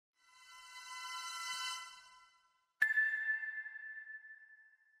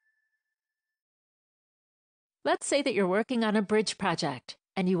Let's say that you're working on a bridge project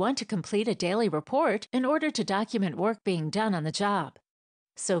and you want to complete a daily report in order to document work being done on the job.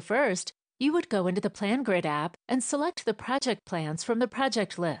 So first, you would go into the PlanGrid app and select the project plans from the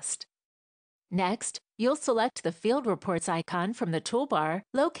project list. Next, you'll select the Field Reports icon from the toolbar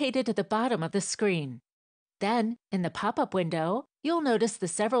located at the bottom of the screen. Then, in the pop-up window, you'll notice the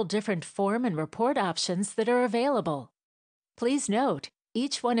several different form and report options that are available. Please note,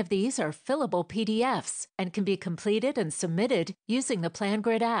 each one of these are fillable PDFs and can be completed and submitted using the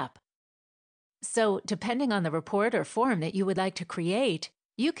PlanGrid app. So, depending on the report or form that you would like to create,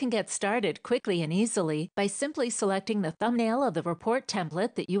 you can get started quickly and easily by simply selecting the thumbnail of the report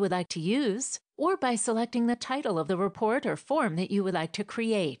template that you would like to use, or by selecting the title of the report or form that you would like to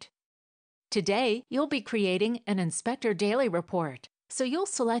create. Today, you'll be creating an Inspector Daily Report, so you'll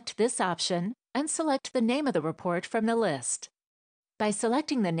select this option and select the name of the report from the list. By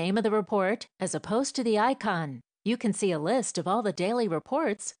selecting the name of the report as opposed to the icon, you can see a list of all the daily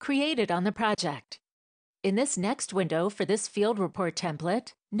reports created on the project. In this next window for this field report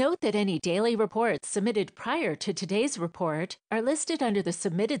template, note that any daily reports submitted prior to today's report are listed under the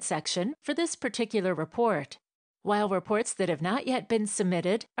Submitted section for this particular report, while reports that have not yet been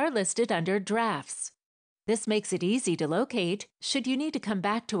submitted are listed under Drafts. This makes it easy to locate should you need to come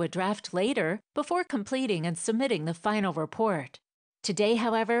back to a draft later before completing and submitting the final report. Today,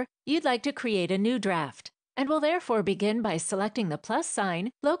 however, you'd like to create a new draft, and will therefore begin by selecting the plus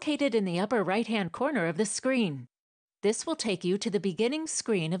sign located in the upper right-hand corner of the screen. This will take you to the beginning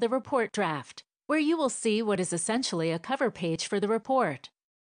screen of the report draft, where you will see what is essentially a cover page for the report.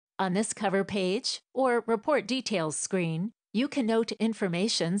 On this cover page, or Report Details screen, you can note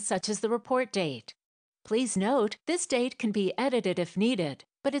information such as the report date. Please note, this date can be edited if needed,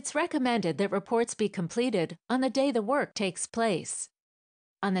 but it's recommended that reports be completed on the day the work takes place.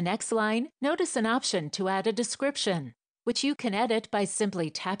 On the next line, notice an option to add a description, which you can edit by simply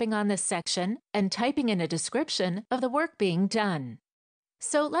tapping on this section and typing in a description of the work being done.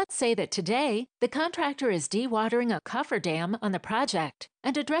 So let's say that today, the contractor is dewatering a cofferdam on the project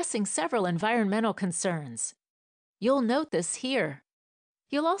and addressing several environmental concerns. You'll note this here.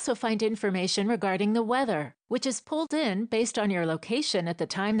 You'll also find information regarding the weather, which is pulled in based on your location at the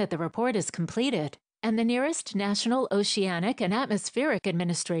time that the report is completed, and the nearest National Oceanic and Atmospheric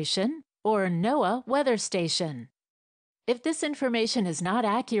Administration, or NOAA, weather station. If this information is not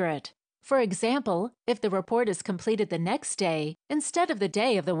accurate, for example, if the report is completed the next day instead of the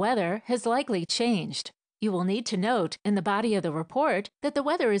day of the weather has likely changed, you will need to note in the body of the report that the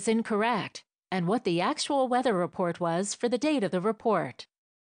weather is incorrect and what the actual weather report was for the date of the report.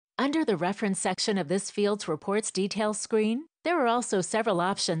 Under the Reference section of this field's Reports Details screen, there are also several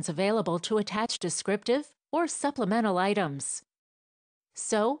options available to attach descriptive or supplemental items.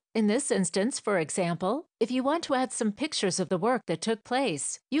 So, in this instance, for example, if you want to add some pictures of the work that took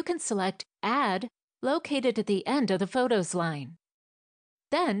place, you can select Add, located at the end of the Photos line.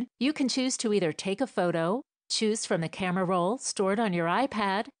 Then, you can choose to either take a photo, choose from the camera roll stored on your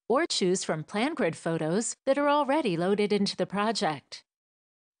iPad, or choose from PlanGrid photos that are already loaded into the project.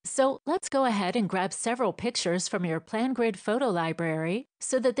 So let's go ahead and grab several pictures from your PlanGrid photo library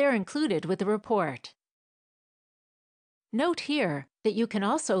so that they're included with the report. Note here that you can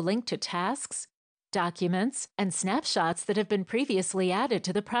also link to tasks, documents, and snapshots that have been previously added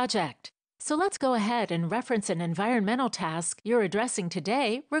to the project. So let's go ahead and reference an environmental task you're addressing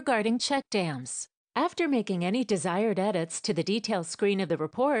today regarding check dams. After making any desired edits to the details screen of the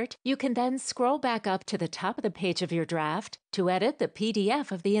report, you can then scroll back up to the top of the page of your draft to edit the PDF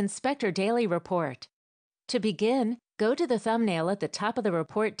of the Inspector Daily Report. To begin, go to the thumbnail at the top of the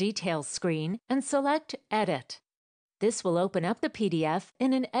Report Details screen and select Edit. This will open up the PDF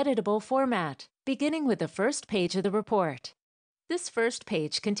in an editable format, beginning with the first page of the report. This first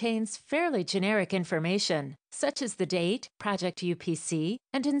page contains fairly generic information, such as the date, project UPC,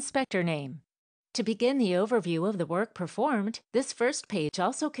 and inspector name. To begin the overview of the work performed, this first page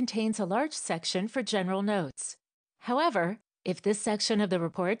also contains a large section for general notes. However, if this section of the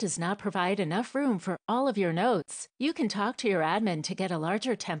report does not provide enough room for all of your notes, you can talk to your admin to get a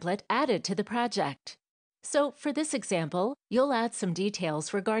larger template added to the project. So, for this example, you'll add some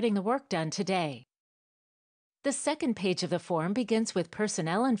details regarding the work done today. The second page of the form begins with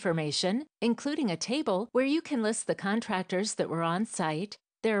personnel information, including a table where you can list the contractors that were on site,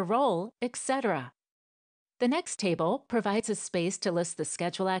 their role, etc. The next table provides a space to list the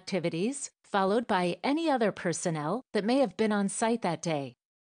schedule activities, followed by any other personnel that may have been on site that day.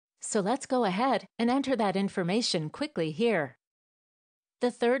 So let's go ahead and enter that information quickly here. The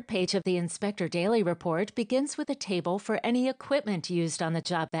third page of the Inspector Daily Report begins with a table for any equipment used on the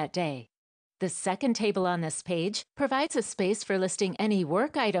job that day. The second table on this page provides a space for listing any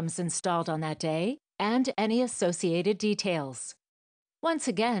work items installed on that day and any associated details. Once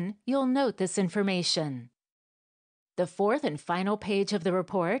again, you'll note this information. The fourth and final page of the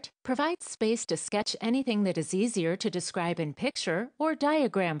report provides space to sketch anything that is easier to describe in picture or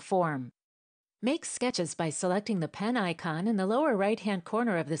diagram form. Make sketches by selecting the pen icon in the lower right-hand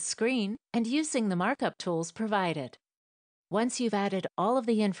corner of the screen and using the markup tools provided. Once you've added all of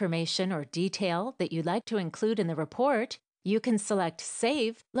the information or detail that you'd like to include in the report, you can select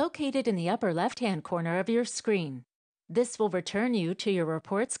Save located in the upper left-hand corner of your screen. This will return you to your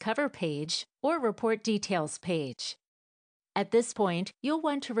report's cover page or report details page. At this point, you'll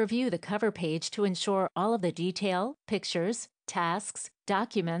want to review the cover page to ensure all of the detail, pictures, tasks,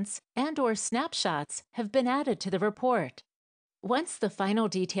 documents, and/or snapshots have been added to the report. Once the final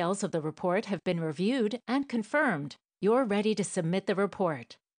details of the report have been reviewed and confirmed, you're ready to submit the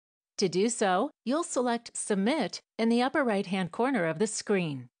report. To do so, you'll select Submit in the upper right-hand corner of the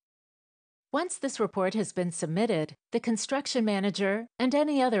screen. Once this report has been submitted, the construction manager and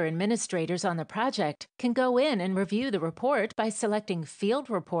any other administrators on the project can go in and review the report by selecting Field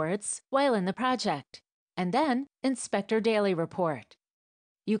Reports while in the project, and then Inspector Daily Report.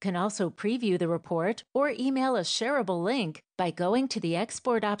 You can also preview the report or email a shareable link by going to the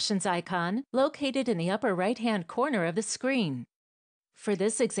Export Options icon located in the upper right-hand corner of the screen. For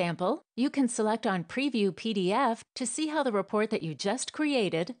this example, you can select on Preview PDF to see how the report that you just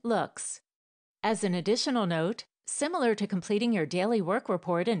created looks. As an additional note, similar to completing your daily work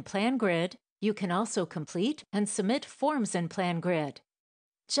report in PlanGrid, you can also complete and submit forms in PlanGrid.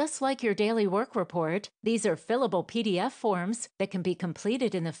 Just like your daily work report, these are fillable PDF forms that can be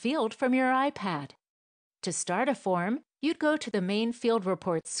completed in the field from your iPad. To start a form, you'd go to the main Field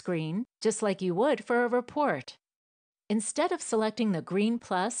Reports screen, just like you would for a report. Instead of selecting the green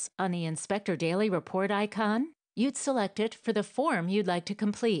plus on the Inspector Daily Report icon, you'd select it for the form you'd like to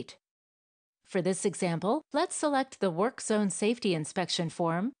complete. For this example, let's select the Work Zone Safety Inspection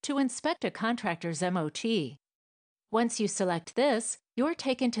form to inspect a contractor's MOT. Once you select this, you're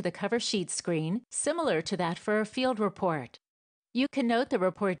taken to the cover sheet screen, similar to that for a field report. You can note the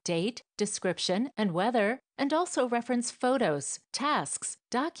report date, description, and weather, and also reference photos, tasks,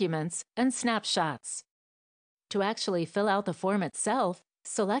 documents, and snapshots. To actually fill out the form itself,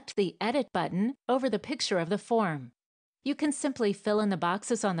 select the Edit button over the picture of the form. You can simply fill in the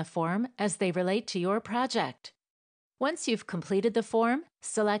boxes on the form as they relate to your project. Once you've completed the form,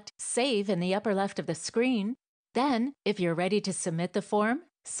 select Save in the upper left of the screen. Then, if you're ready to submit the form,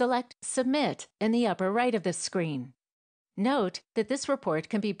 select Submit in the upper right of the screen. Note that this report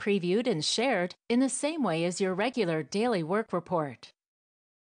can be previewed and shared in the same way as your regular daily work report.